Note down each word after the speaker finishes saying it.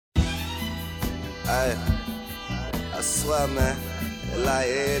I swear, man, it's like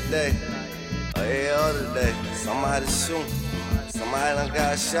every day or every other day, somebody shoot, somebody done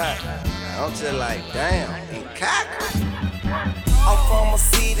got shot. I'm just like, damn, in Cochran. I'm from a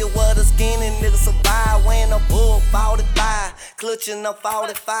city where the skinny niggas survive. When a bull 45, clutching a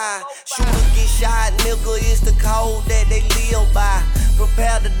 45. Shooter get shot, nigga, it's the code that they live by.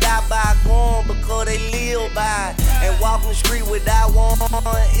 Prepare to die by gun because they live by. And walking the street without one,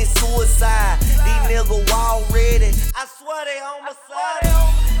 it's suicide. These niggas already, I swear they homicide.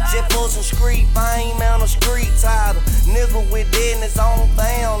 Just for some street fame, man, a street title. Nigga with dead in his own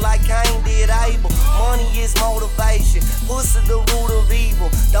fam like Cain did Abel. Money is motivation, pussy the root of evil.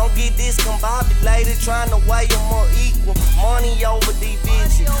 Don't get discombobulated trying to weigh them more equal. Money over these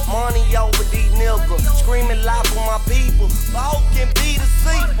bitches, money over these niggas. Screaming loud for my people, folk can be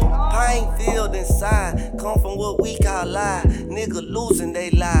deceitful. Pain filled inside, come from what we call lie. Nigga losing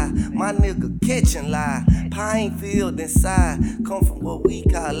they lie, my nigga catching lie. Pain filled inside, come from what we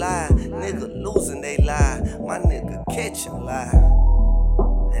call lie. Nigga losing they lie, my nigga catching lie.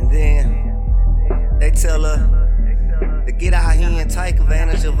 And then they tell her to get out here and take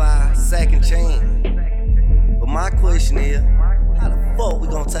advantage of our second chance. But my question is, how the fuck we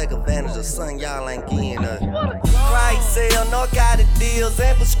gon' take advantage of something y'all ain't getting us? Crack sale, narcotic deals,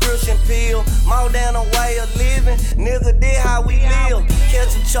 and prescription pill. More than a way of living, nigga, this how we live.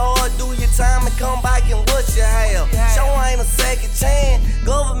 Catch a charge, do your time, and come back and what you have. Show ain't a second chance,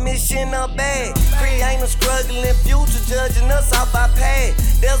 government shitting up bad. Creating a struggling future, judging us off our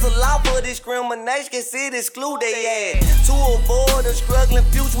past. There's a law for discrimination, can see it exclude they ass. To avoid a struggling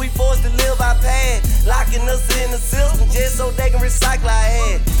future, we forced to live our past. Locking us in the system just so they can recycle our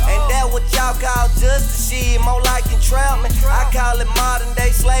ass. Ain't that what y'all call justice? Shit, more like entrapment. I call it modern day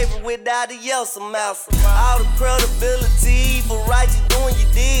slavery without a yes or mouse. All the credibility for righteous doing you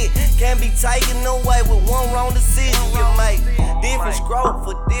did can't be taken away with one wrong decision you make. Different stroke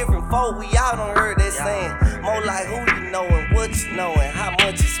for different folk, we all done heard that saying. More like who you know and what you know and how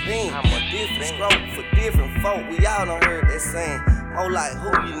much you spend. Different stroke for different folk, we all done heard that saying. More like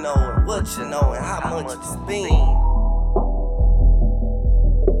who you know and what you know and how much you spend.